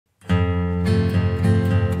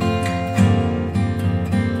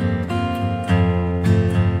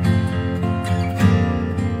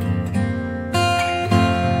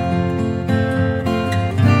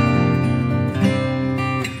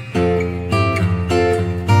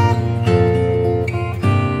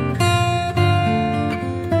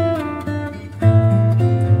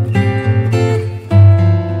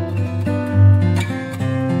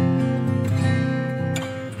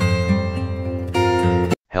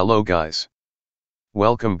Hello guys.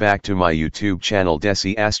 Welcome back to my YouTube channel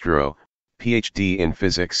DESI ASTRO, PhD in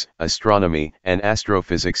Physics, Astronomy and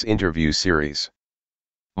Astrophysics interview series.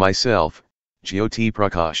 Myself, Jyoti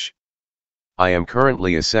Prakash. I am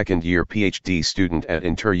currently a second-year PhD student at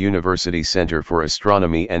Inter-University Center for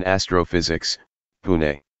Astronomy and Astrophysics,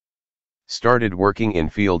 Pune. Started working in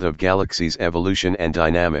field of galaxies evolution and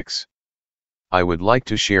dynamics. I would like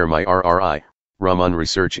to share my RRI, Raman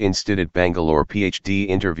Research Institute Bangalore Ph.D.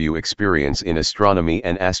 interview experience in astronomy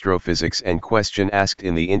and astrophysics and question asked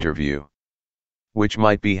in the interview, which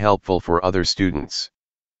might be helpful for other students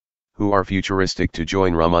who are futuristic to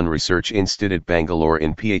join Raman Research Institute Bangalore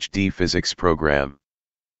in PhD Physics program.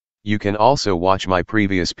 You can also watch my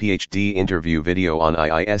previous PhD interview video on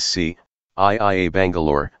IISc, IIA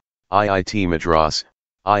Bangalore, IIT Madras,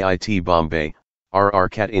 IIT Bombay,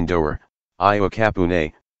 RRCAT Indore, IOCA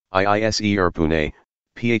Pune, IISER Pune,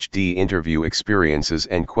 PhD interview experiences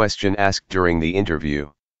and question asked during the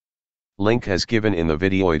interview. Link has given in the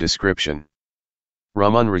video description.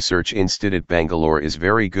 Raman Research Institute Bangalore is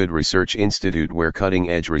very good research institute where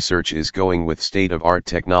cutting-edge research is going with state-of-art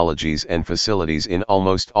technologies and facilities in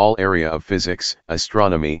almost all area of physics,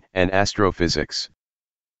 astronomy and astrophysics.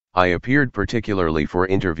 I appeared particularly for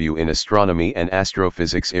interview in astronomy and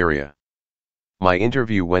astrophysics area. My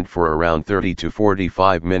interview went for around 30 to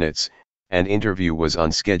 45 minutes, and interview was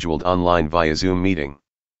unscheduled online via Zoom meeting.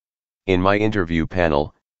 In my interview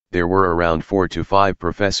panel, there were around 4 to 5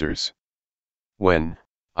 professors. When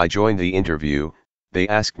I joined the interview, they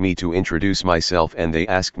asked me to introduce myself and they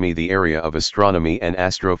asked me the area of astronomy and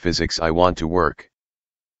astrophysics I want to work.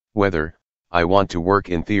 Whether I want to work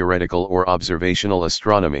in theoretical or observational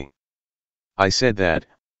astronomy. I said that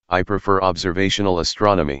I prefer observational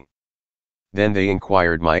astronomy. Then they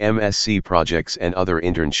inquired my MSc projects and other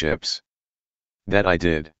internships. That I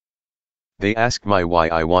did. They asked me why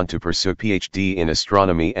I want to pursue PhD in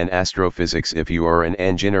astronomy and astrophysics if you are an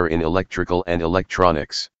engineer in electrical and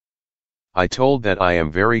electronics. I told that I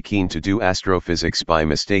am very keen to do astrophysics. By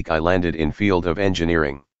mistake I landed in field of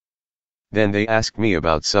engineering. Then they asked me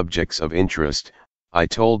about subjects of interest. I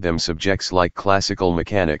told them subjects like classical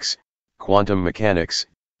mechanics, quantum mechanics,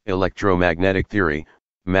 electromagnetic theory,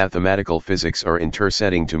 mathematical physics are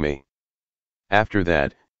interesting to me. After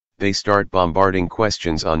that, they start bombarding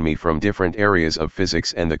questions on me from different areas of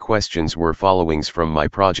physics and the questions were followings from my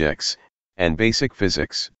projects, and basic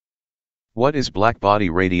physics. What is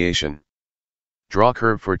blackbody radiation? Draw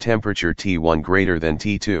curve for temperature T1 greater than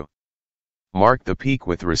T2. Mark the peak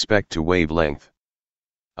with respect to wavelength.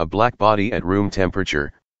 A blackbody at room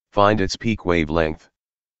temperature, find its peak wavelength.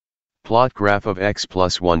 Plot graph of x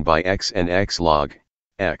plus 1 by x and x log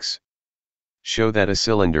x. Show that a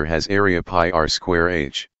cylinder has area pi r square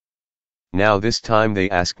h. Now this time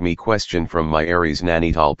they ask me question from my Aries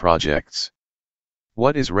Nainital projects.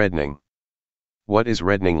 What is reddening? What is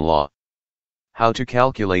reddening law? How to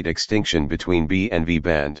calculate extinction between B and V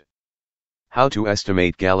band? How to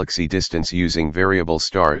estimate galaxy distance using variable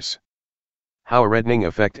stars? How reddening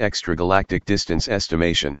affect extragalactic distance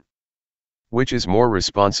estimation? Which is more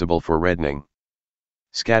responsible for reddening?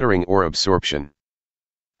 Scattering or absorption?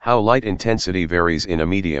 How light intensity varies in a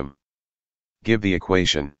medium? Give the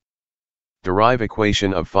equation. Derive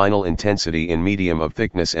equation of final intensity in medium of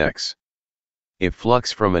thickness x. If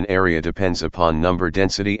flux from an area depends upon number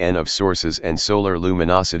density n of sources and solar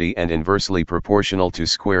luminosity and inversely proportional to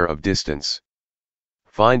square of distance.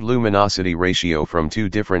 Find luminosity ratio from two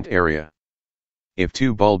different area. If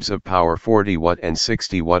two bulbs of power 40 watt and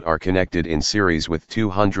 60 watt are connected in series with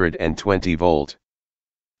 220 volt,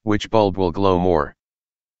 which bulb will glow more?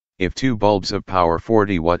 If two bulbs of power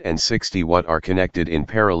 40 watt and 60 watt are connected in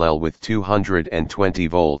parallel with 220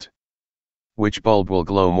 volt, which bulb will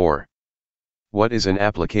glow more? What is an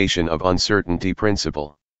application of uncertainty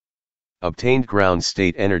principle? Obtained ground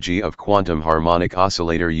state energy of quantum harmonic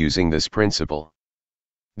oscillator using this principle.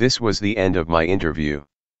 This was the end of my interview.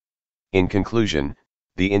 In conclusion,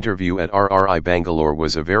 the interview at RRI Bangalore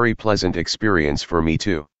was a very pleasant experience for me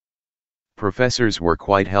too. Professors were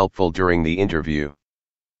quite helpful during the interview.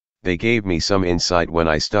 They gave me some insight when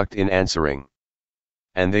I stuck in answering.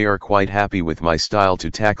 And they are quite happy with my style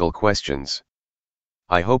to tackle questions.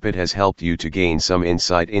 I hope it has helped you to gain some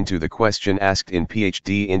insight into the question asked in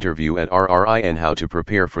PhD interview at RRI and how to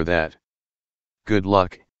prepare for that. Good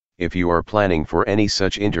luck, if you are planning for any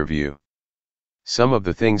such interview. Some of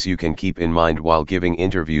the things you can keep in mind while giving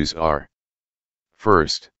interviews are: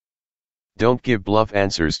 first, don't give bluff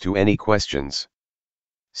answers to any questions.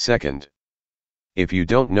 Second, if you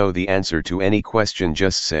don't know the answer to any question,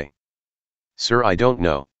 just say, "Sir, I don't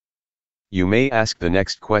know." You may ask the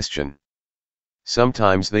next question.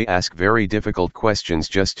 Sometimes they ask very difficult questions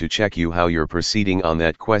just to check you how you're proceeding on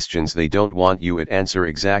that questions they don't want you to answer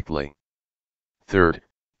exactly. Third,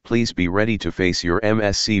 please be ready to face your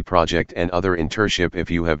MSc project and other internship if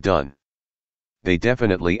you have done. They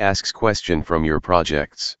definitely asks question from your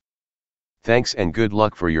projects. Thanks and good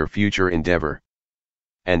luck for your future endeavor.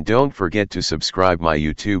 And don't forget to subscribe my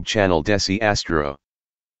YouTube channel DESI ASTRO.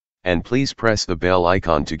 And please press the bell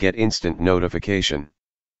icon to get instant notification.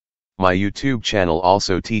 My YouTube channel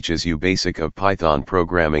also teaches you basic of Python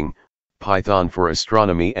programming, Python for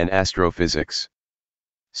astronomy and astrophysics.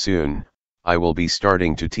 Soon, I will be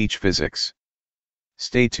starting to teach physics.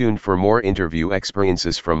 Stay tuned for more interview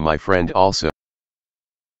experiences from my friend also.